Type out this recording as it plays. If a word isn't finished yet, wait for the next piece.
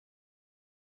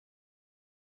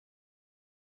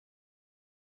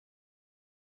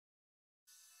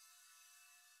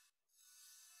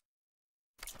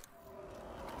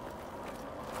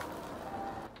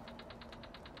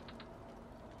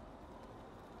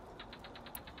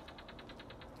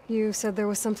You said there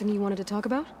was something you wanted to talk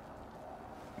about?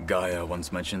 Gaia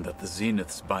once mentioned that the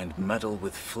Zeniths bind metal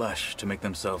with flesh to make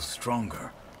themselves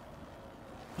stronger.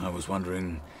 I was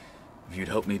wondering if you'd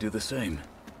help me do the same.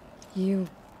 You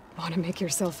want to make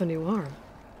yourself a new arm?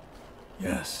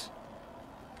 Yes.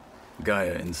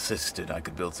 Gaia insisted I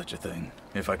could build such a thing,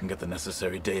 if I can get the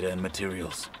necessary data and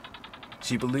materials.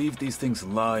 She believed these things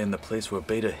lie in the place where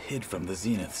Beta hid from the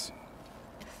Zeniths.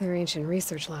 Their ancient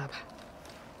research lab.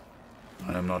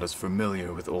 I am not as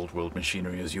familiar with old-world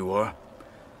machinery as you are.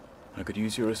 I could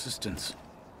use your assistance.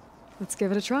 Let's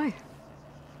give it a try.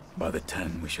 By the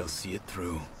 10, we shall see it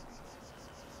through.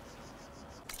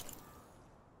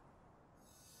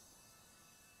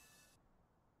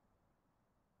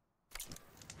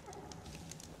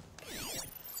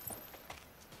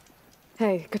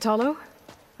 Hey, Kotallo?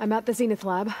 I'm at the Zenith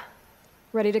Lab.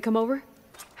 Ready to come over?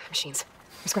 Machines.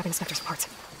 We're scrapping specters for parts.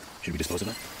 Should we dispose of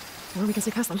them? Or we can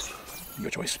sneak past them. Your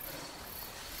choice.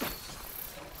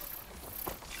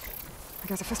 The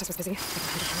guys at Festus was busy. Taking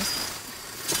 100 cars.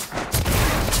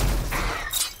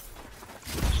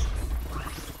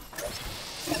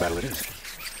 Battle it is.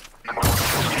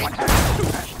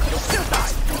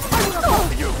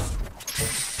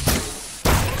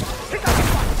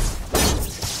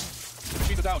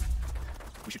 Machines are down.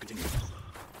 We should continue.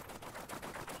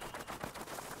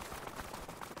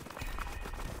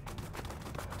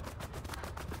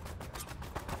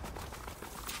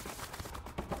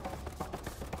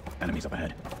 Enemies up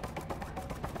ahead.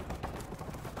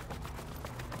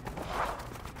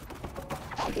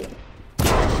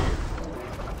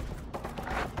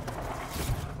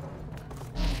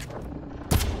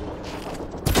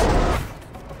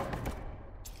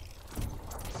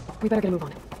 We better get a move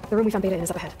on. The room we found Beta in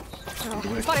is up ahead.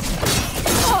 Spotted!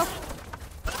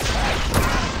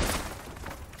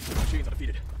 Machines are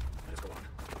defeated. Let us go on.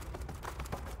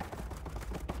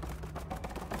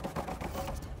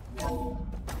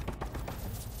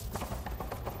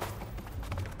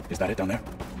 Is that it down there?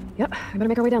 Yep, we better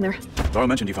make our way down there. Zara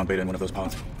mentioned you found Beta in one of those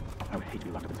pods. I would hate to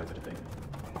be locked up inside such a thing.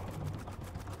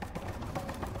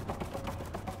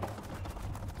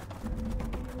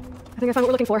 I think I found what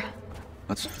we're looking for.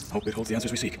 Let's hope it holds the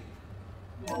answers we seek.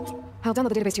 I'll download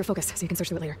the database to your focus so you can search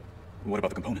through it later. What about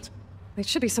the components? They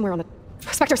should be somewhere on the...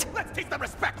 Specters! Let's teach them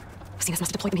respect! Zenith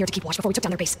must have deployed them here to keep watch before we took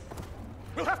down their base.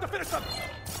 We'll have to finish them!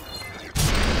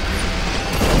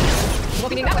 We'll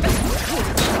be needing that weapon!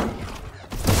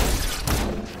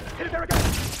 Hit it there again!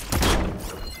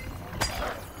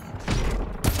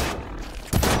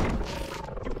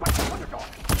 You fight the underdog!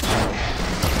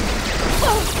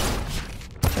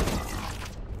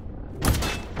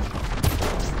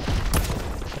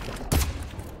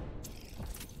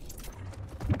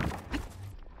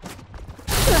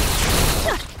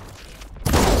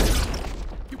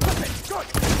 You cut me! Good!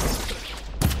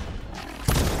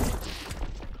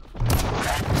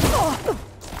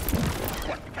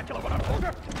 What, you can't kill a one-armed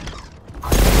soldier?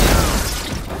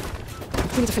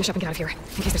 We need to finish up and get out of here, in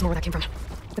case there's more where that came from.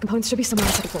 The components should be somewhere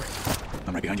on the second floor.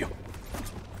 I'm right behind you.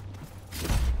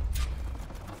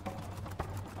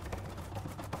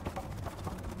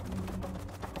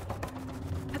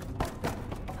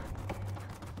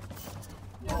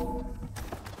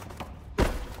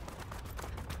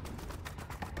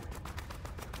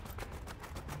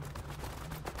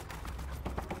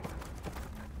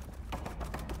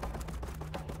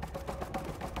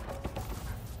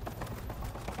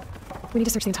 We need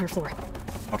to search the entire floor.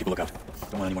 I'll keep a lookout.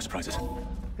 Don't want any more surprises.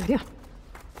 Good idea.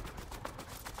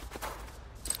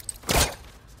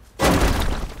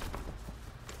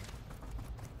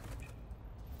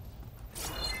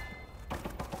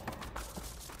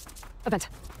 A vent.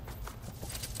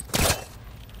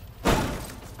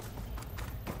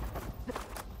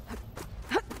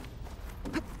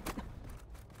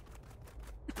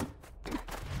 The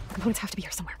components have to be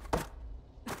here somewhere.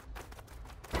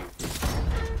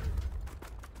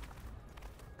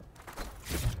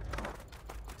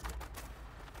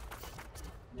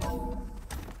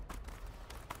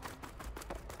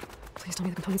 Please tell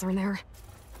me the components are in there.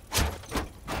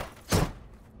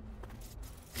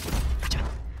 Gotcha.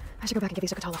 I should go back and give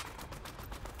these to Kotallo.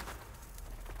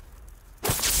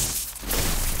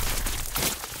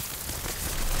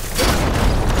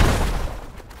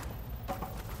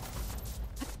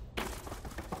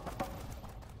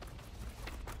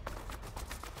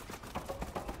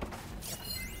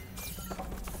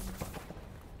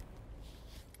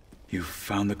 You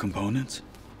found the components?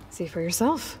 See for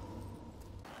yourself.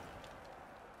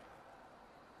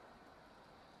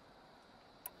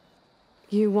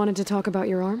 You wanted to talk about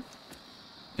your arm?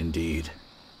 Indeed.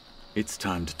 It's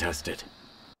time to test it.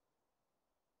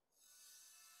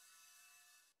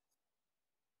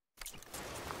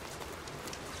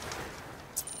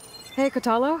 Hey,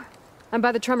 Kotallo. I'm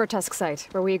by the tremor test site,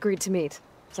 where we agreed to meet.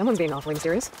 Someone's being awfully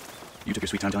serious. You took your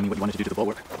sweet time telling me what you wanted to do to the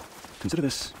bulwark. Consider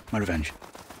this my revenge.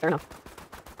 Fair enough.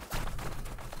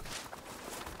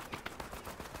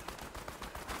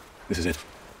 This is it.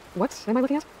 What am I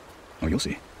looking at? Oh, you'll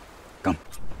see. Come.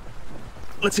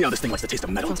 Let's see how this thing likes the taste of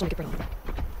metal. Let's make it brittle.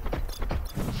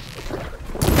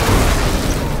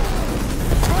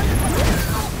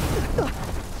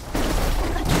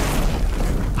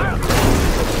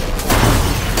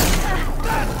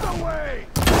 That's the way!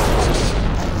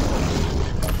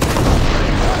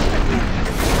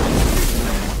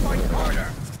 Fight harder!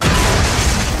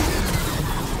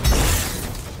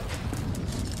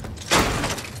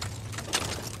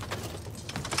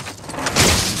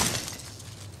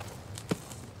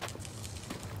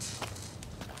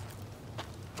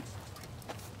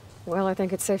 Well, I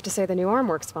think it's safe to say the new arm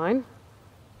works fine.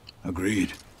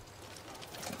 Agreed.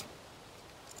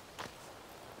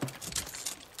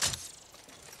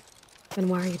 Then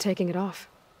why are you taking it off?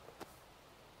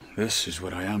 This is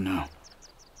what I am now.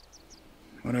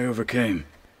 What I overcame.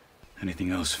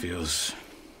 Anything else feels...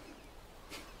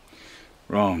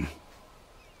 wrong.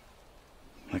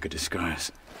 Like a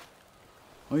disguise.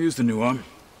 I'll use the new arm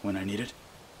when I need it,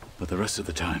 but the rest of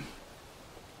the time,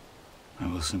 I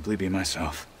will simply be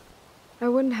myself. I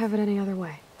wouldn't have it any other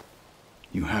way.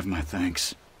 You have my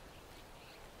thanks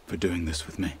for doing this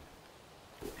with me.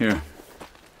 Here.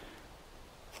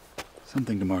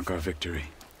 Something to mark our victory.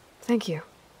 Thank you.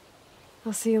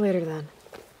 I'll see you later then.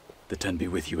 The 10 be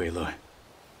with you, Aloy.